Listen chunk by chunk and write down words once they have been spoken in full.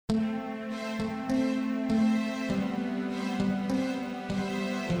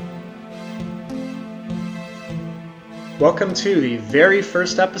Welcome to the very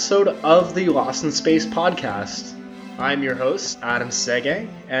first episode of the Lost in Space podcast. I'm your host, Adam Sege,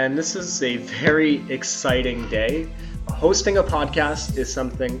 and this is a very exciting day. Hosting a podcast is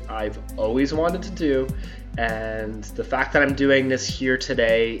something I've always wanted to do, and the fact that I'm doing this here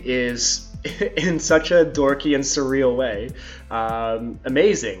today is, in such a dorky and surreal way,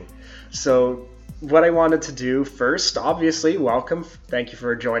 amazing. So what I wanted to do first, obviously, welcome, thank you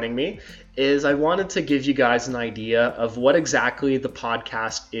for joining me, is I wanted to give you guys an idea of what exactly the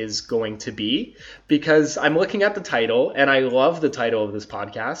podcast is going to be, because I'm looking at the title, and I love the title of this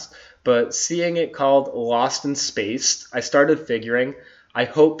podcast, but seeing it called Lost in Space, I started figuring, I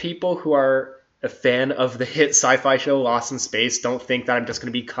hope people who are a fan of the hit sci-fi show Lost in Space don't think that I'm just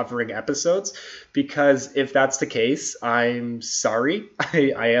going to be covering episodes, because if that's the case, I'm sorry.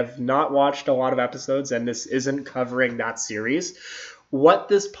 I have not watched a lot of episodes, and this isn't covering that series. What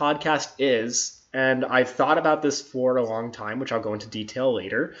this podcast is, and I've thought about this for a long time, which I'll go into detail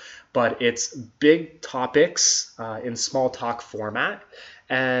later, but it's big topics in small talk format,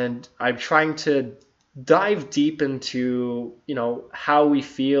 and I'm trying to dive deep into, how we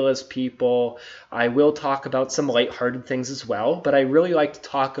feel as people. I will talk about some lighthearted things as well, but I really like to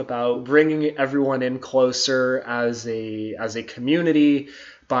talk about bringing everyone in closer as a community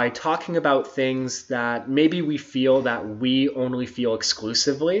by talking about things that maybe we feel that we only feel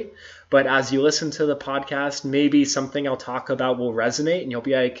exclusively. But as you listen to the podcast, maybe something I'll talk about will resonate and you'll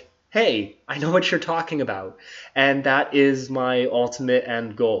be like, hey, I know what you're talking about. And that is my ultimate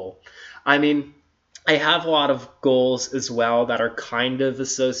end goal. I mean, I have a lot of goals as well that are kind of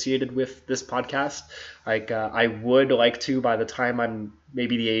associated with this podcast. Like I would like to, by the time I'm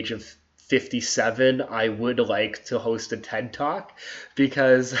maybe the age of 57, I would like to host a TED Talk,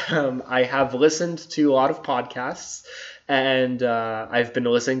 because I have listened to a lot of podcasts, and I've been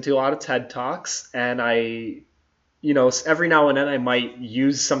listening to a lot of TED Talks, and every now and then I might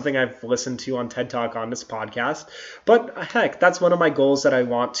use something I've listened to on TED Talk on this podcast. But heck, that's one of my goals that I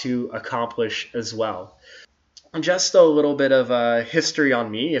want to accomplish as well. Just a little bit of history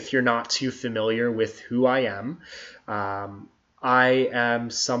on me, if you're not too familiar with who I am. I am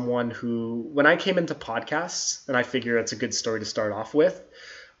someone who, when I came into podcasts, and I figure it's a good story to start off with,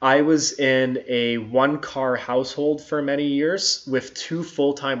 I was in a one-car household for many years with two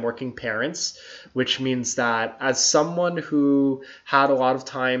full-time working parents, which means that as someone who had a lot of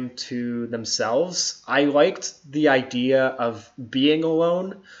time to themselves, I liked the idea of being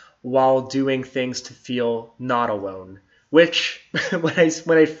alone while doing things to feel not alone. Which, when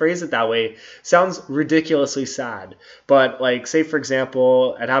I phrase it that way, sounds ridiculously sad. But like, say for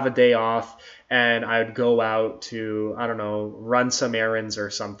example, I'd have a day off and I would go out to, run some errands or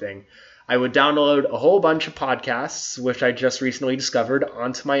something. I would download a whole bunch of podcasts, which I just recently discovered,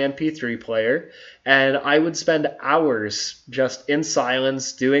 onto my MP3 player, and I would spend hours just in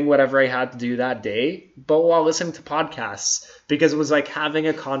silence doing whatever I had to do that day, but while listening to podcasts, because it was like having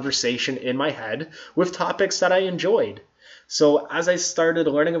a conversation in my head with topics that I enjoyed. So as I started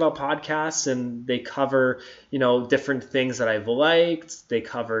learning about podcasts, and they cover, different things that I've liked, they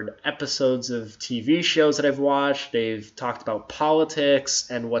covered episodes of TV shows that I've watched, they've talked about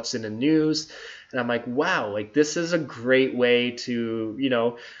politics and what's in the news, and I'm like, wow, like this is a great way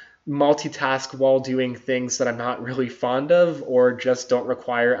to, multitask while doing things that I'm not really fond of or just don't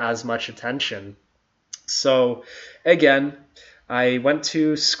require as much attention. So again, I went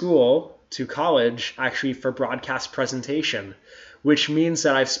to college, actually, for broadcast presentation, which means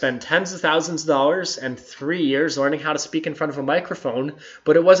that I've spent tens of thousands of dollars and 3 years learning how to speak in front of a microphone,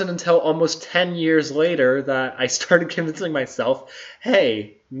 but it wasn't until almost 10 years later that I started convincing myself,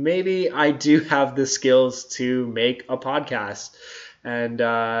 hey, maybe I do have the skills to make a podcast. And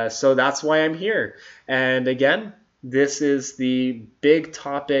so that's why I'm here. And again, this is the big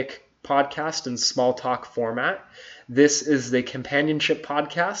topic podcast in small talk format. This is the companionship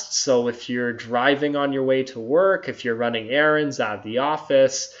podcast, so if you're driving on your way to work, if you're running errands out of the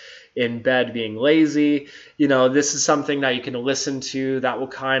office, in bed being lazy, this is something that you can listen to that will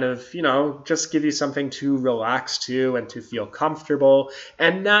kind of, just give you something to relax to and to feel comfortable,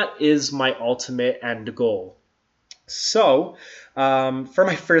 and that is my ultimate end goal. So, for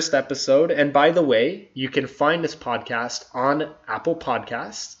my first episode, and by the way, you can find this podcast on Apple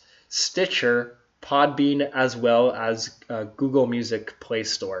Podcasts, Stitcher, Podbean, as well as Google Music Play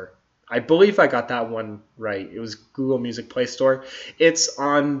Store. I believe I got that one right. It was Google Music Play Store. It's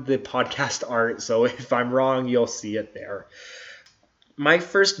on the podcast art, so if I'm wrong, you'll see it there. My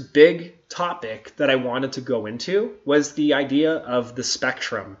first big topic that I wanted to go into was the idea of the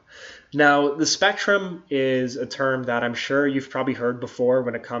spectrum. Now, the spectrum is a term that I'm sure you've probably heard before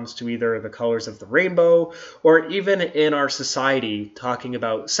when it comes to either the colors of the rainbow or even in our society talking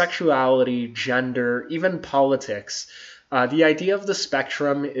about sexuality, gender, even politics. The idea of the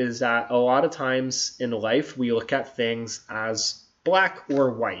spectrum is that a lot of times in life we look at things as black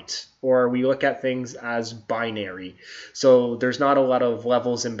or white, or we look at things as binary. So there's not a lot of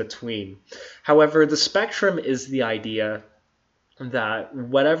levels in between. However, the spectrum is the idea that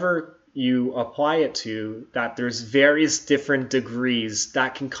whatever you apply it to, that there's various different degrees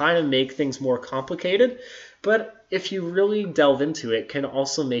that can kind of make things more complicated, but if you really delve into it, can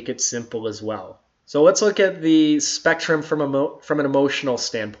also make it simple as well. So let's look at the spectrum from an emotional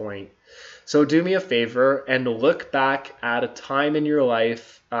standpoint. So do me a favor and look back at a time in your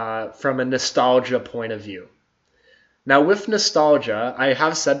life from a nostalgia point of view. Now, with nostalgia, I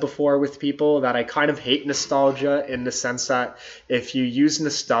have said before with people that I kind of hate nostalgia in the sense that if you use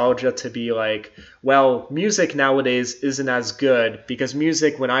nostalgia to be like, well, music nowadays isn't as good because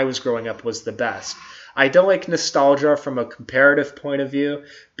music when I was growing up was the best. I don't like nostalgia from a comparative point of view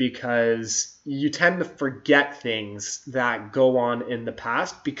because you tend to forget things that go on in the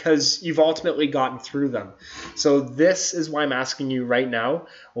past because you've ultimately gotten through them. So this is why I'm asking you right now,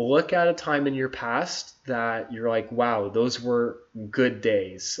 look at a time in your past that you're like, wow, those were good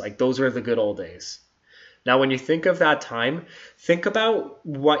days. Like those were the good old days. Now, when you think of that time, think about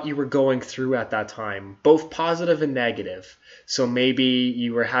what you were going through at that time, both positive and negative. So maybe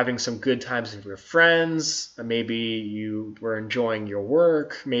you were having some good times with your friends, maybe you were enjoying your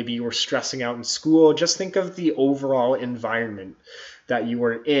work, maybe you were stressing out in school. Just think of the overall environment that you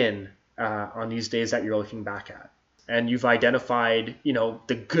were in on these days that you're looking back at. And you've identified,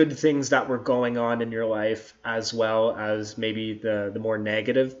 the good things that were going on in your life as well as maybe the more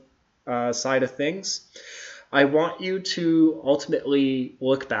negative side of things. I want you to ultimately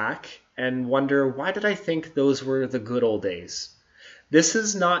look back and wonder, why did I think those were the good old days? This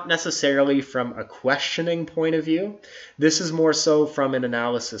is not necessarily from a questioning point of view. This is more so from an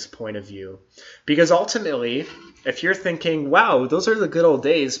analysis point of view. Because ultimately, if you're thinking, wow, those are the good old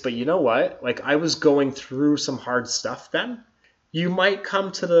days, but you know what? Like I was going through some hard stuff then, you might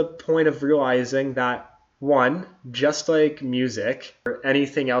come to the point of realizing that one, just like music or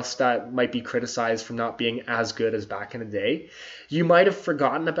anything else that might be criticized for not being as good as back in the day, you might have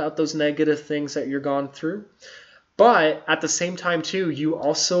forgotten about those negative things that you're gone through. But at the same time too, you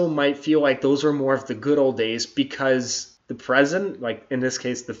also might feel like those were more of the good old days because the present, like in this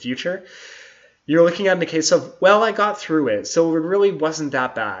case, the future, you're looking at in the case of, well, I got through it, so it really wasn't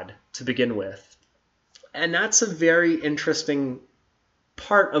that bad to begin with. And that's a very interesting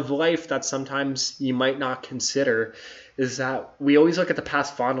part of life that sometimes you might not consider, is that we always look at the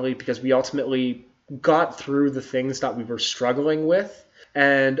past fondly because we ultimately got through the things that we were struggling with.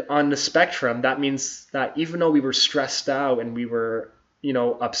 And on the spectrum, that means that even though we were stressed out and we were,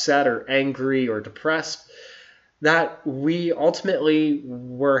 upset or angry or depressed, that we ultimately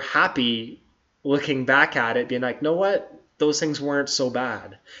were happy looking back at it, being like, know what? Those things weren't so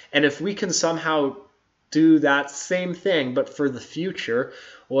bad. And if we can somehow do that same thing, but for the future,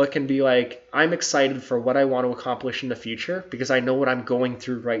 well, it can be like, I'm excited for what I want to accomplish in the future because I know what I'm going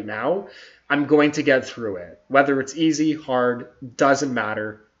through right now. I'm going to get through it. Whether it's easy, hard, doesn't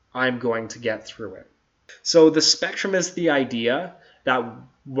matter. I'm going to get through it. So the spectrum is the idea that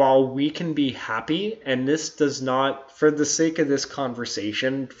while we can be happy, and this does not, for the sake of this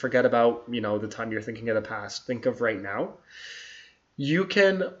conversation, forget about, the time you're thinking of the past, think of right now. You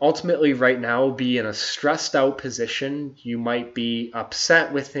can ultimately right now be in a stressed out position. You might be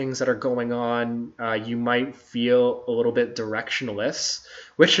upset with things that are going on. You might feel a little bit directionless,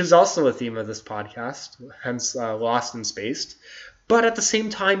 which is also a theme of this podcast, hence Lost and Spaced. But at the same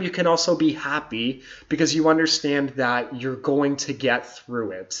time, you can also be happy because you understand that you're going to get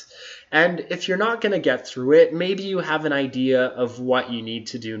through it. And if you're not going to get through it, maybe you have an idea of what you need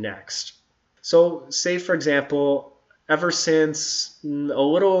to do next. So say, for example, ever since a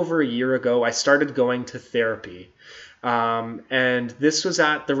little over a year ago, I started going to therapy. And this was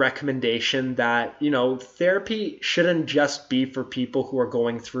at the recommendation that, therapy shouldn't just be for people who are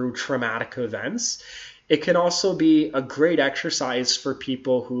going through traumatic events. It can also be a great exercise for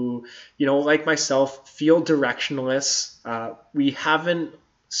people who, like myself, feel directionless. We haven't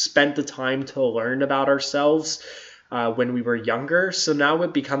spent the time to learn about ourselves when we were younger. So now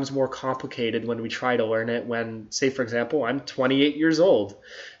it becomes more complicated when we try to learn it when, say, for example, I'm 28 years old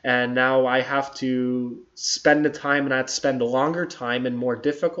and now I have to spend the time, and I have to spend a longer time and more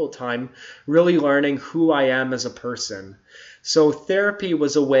difficult time really learning who I am as a person. So therapy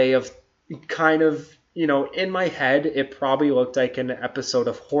was a way of kind of, in my head, it probably looked like an episode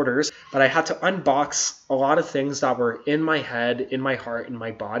of Hoarders, but I had to unbox a lot of things that were in my head, in my heart, in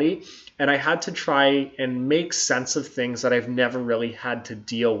my body, and I had to try and make sense of things that I've never really had to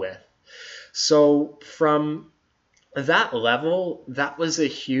deal with. So from that level, that was a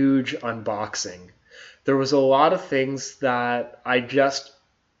huge unboxing. There was a lot of things that I just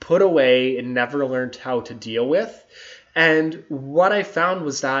put away and never learned how to deal with. And what I found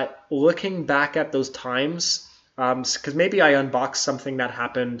was that looking back at those times, because maybe I unboxed something that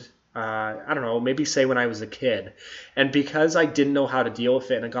happened, I don't know, maybe say when I was a kid. And because I didn't know how to deal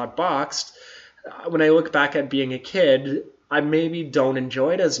with it and it got boxed, when I look back at being a kid, I maybe don't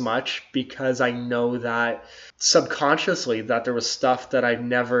enjoy it as much because I know that subconsciously that there was stuff that I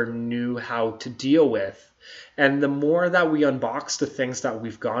never knew how to deal with. And the more that we unbox the things that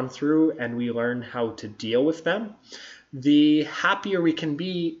we've gone through and we learn how to deal with them, the happier we can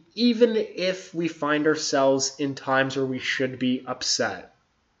be, even if we find ourselves in times where we should be upset.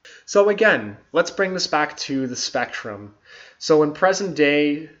 So again, let's bring this back to the spectrum. So in present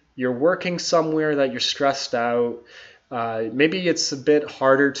day, you're working somewhere that you're stressed out. Maybe it's a bit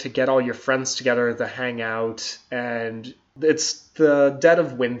harder to get all your friends together to hang out, and it's the dead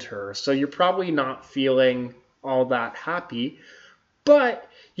of winter, so you're probably not feeling all that happy, but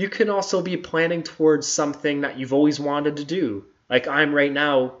you can also be planning towards something that you've always wanted to do, like I'm right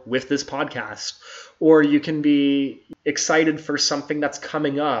now with this podcast. Or you can be excited for something that's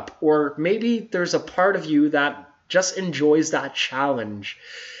coming up, or maybe there's a part of you that just enjoys that challenge.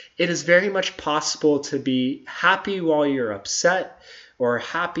 It is very much possible to be happy while you're upset or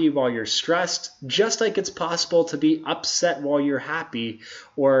happy while you're stressed, just like it's possible to be upset while you're happy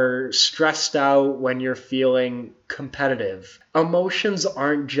or stressed out when you're feeling competitive. Emotions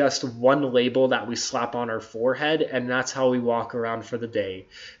aren't just one label that we slap on our forehead and that's how we walk around for the day.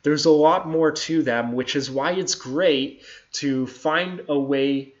 There's a lot more to them, which is why it's great to find a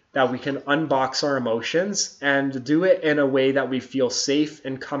way that we can unbox our emotions and do it in a way that we feel safe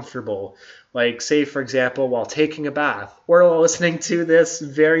and comfortable. Like, say, for example, while taking a bath or while listening to this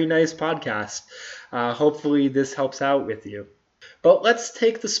very nice podcast. Hopefully this helps out with you. But let's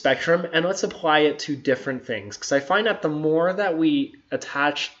take the spectrum and let's apply it to different things. Because I find that the more that we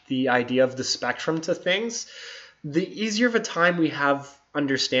attach the idea of the spectrum to things, the easier of a time we have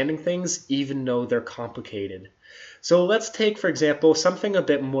understanding things, even though they're complicated. So let's take, for example, something a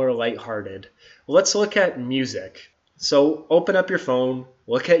bit more lighthearted. Let's look at music. So open up your phone,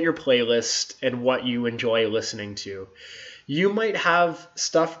 look at your playlist and what you enjoy listening to. You might have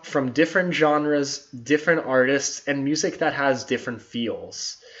stuff from different genres, different artists, and music that has different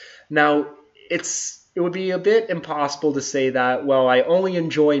feels. Now, it would be a bit impossible to say that, well, I only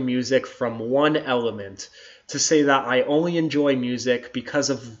enjoy music from one element, to say that I only enjoy music because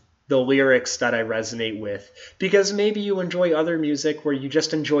of the lyrics that I resonate with, because maybe you enjoy other music where you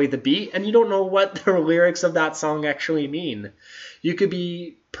just enjoy the beat and you don't know what the lyrics of that song actually mean. You could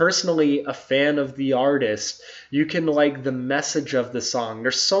be personally a fan of the artist. You can like the message of the song.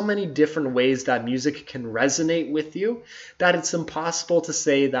 There's so many different ways that music can resonate with you that it's impossible to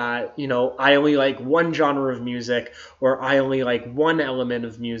say that, I only like one genre of music or I only like one element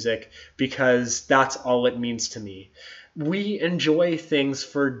of music because that's all it means to me. We enjoy things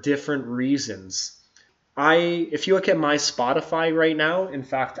for different reasons. If you look at my Spotify right now, in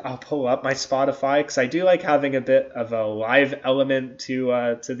fact, I'll pull up my Spotify because I do like having a bit of a live element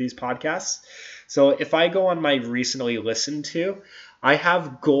to these podcasts. So if I go on my recently listened to, I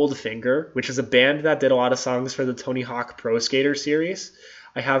have Goldfinger, which is a band that did a lot of songs for the Tony Hawk Pro Skater series.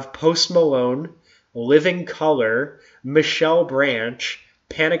 I have Post Malone, Living Colour, Michelle Branch,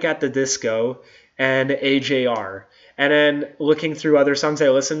 Panic at the Disco, and AJR. And then looking through other songs I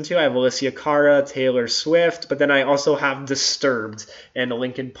listen to, I have Alicia Cara, Taylor Swift, but then I also have Disturbed and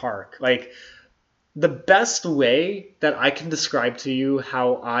Linkin Park. Like, the best way that I can describe to you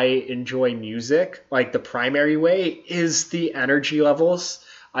how I enjoy music, like the primary way, is the energy levels.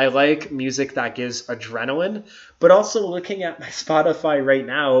 I like music that gives adrenaline, but also looking at my Spotify right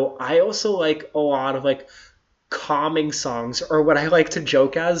now, I also like a lot of like calming songs, or what I like to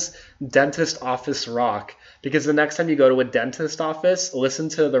joke as dentist office rock. Because the next time you go to a dentist office, listen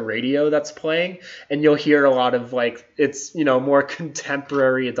to the radio that's playing and you'll hear a lot of it's, more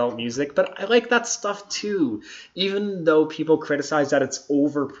contemporary adult music. But I like that stuff too. Even though people criticize that it's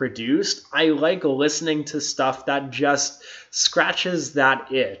overproduced, I like listening to stuff that just scratches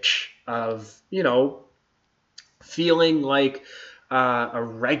that itch of, feeling like a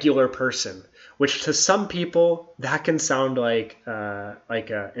regular person. Which to some people, that can sound like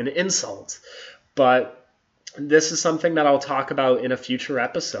an insult. But This is something that I'll talk about in a future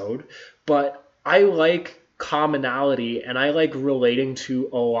episode, but I like commonality and I like relating to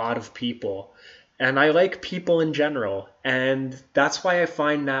a lot of people. And I like people in general. And that's why I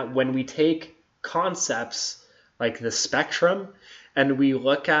find that when we take concepts like the spectrum and we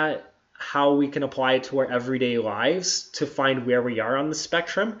look at how we can apply it to our everyday lives to find where we are on the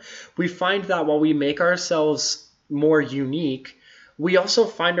spectrum, we find that while we make ourselves more unique, we also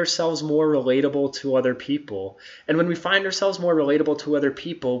find ourselves more relatable to other people. And when we find ourselves more relatable to other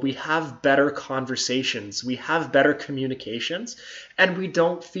people, we have better conversations, we have better communications, and we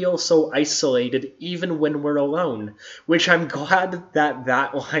don't feel so isolated even when we're alone, which I'm glad that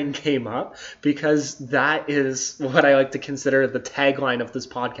that line came up, because that is what I like to consider the tagline of this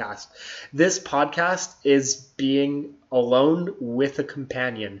podcast. This podcast is being alone with a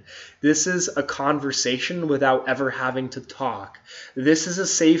companion. This is a conversation without ever having to talk. This is a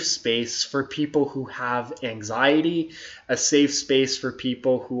safe space for people who have anxiety, a safe space for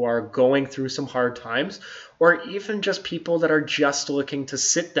people who are going through some hard times, or even just people that are just looking to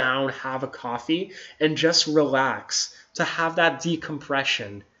sit down, have a coffee, and just relax, to have that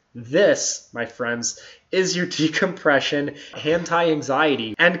decompression. This, my friends, is your decompression,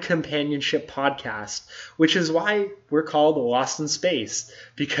 anti-anxiety, and companionship podcast, which is why we're called Lost in Space,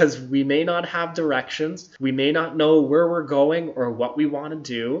 because we may not have directions, we may not know where we're going or what we want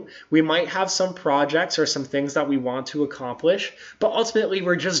to do, we might have some projects or some things that we want to accomplish, but ultimately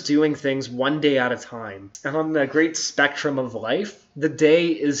we're just doing things one day at a time. And on the great spectrum of life, the day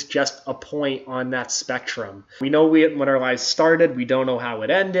is just a point on that spectrum. We know when our lives started, we don't know how it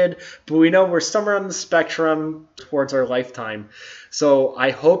ended, but we know we're somewhere on the spectrum towards our lifetime. So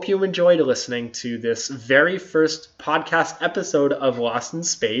I hope you enjoyed listening to this very first podcast episode of Lost in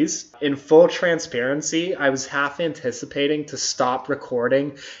Space. In full transparency, I was half anticipating to stop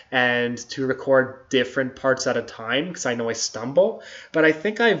recording and to record different parts at a time because I know I stumble, but I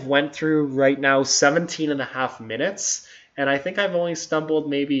think I've went through right now 17 and a half minutes. And I think I've only stumbled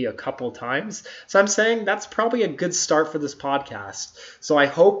maybe a couple times. So I'm saying that's probably a good start for this podcast. So I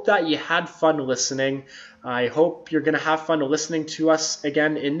hope that you had fun listening. I hope you're going to have fun listening to us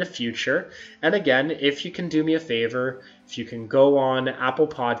again in the future. And again, if you can do me a favor, if you can go on Apple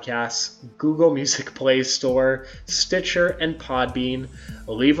Podcasts, Google Music Play Store, Stitcher, and Podbean,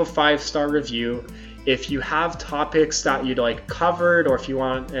 leave a 5-star review. If you have topics that you'd like covered, or if you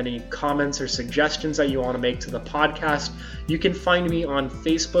want any comments or suggestions that you want to make to the podcast, you can find me on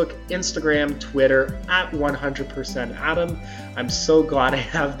Facebook, Instagram, Twitter at 100%Adam. I'm so glad I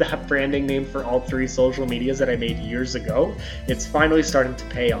have that branding name for all 3 social medias that I made years ago. It's finally starting to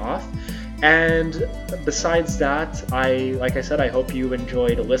pay off. And besides that, like I said, I hope you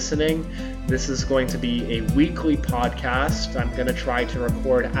enjoyed listening. This is going to be a weekly podcast. I'm going to try to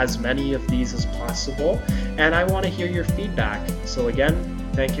record as many of these as possible, and I want to hear your feedback. So again,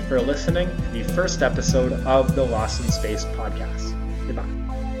 thank you for listening to the first episode of the Lost in Space podcast. Goodbye.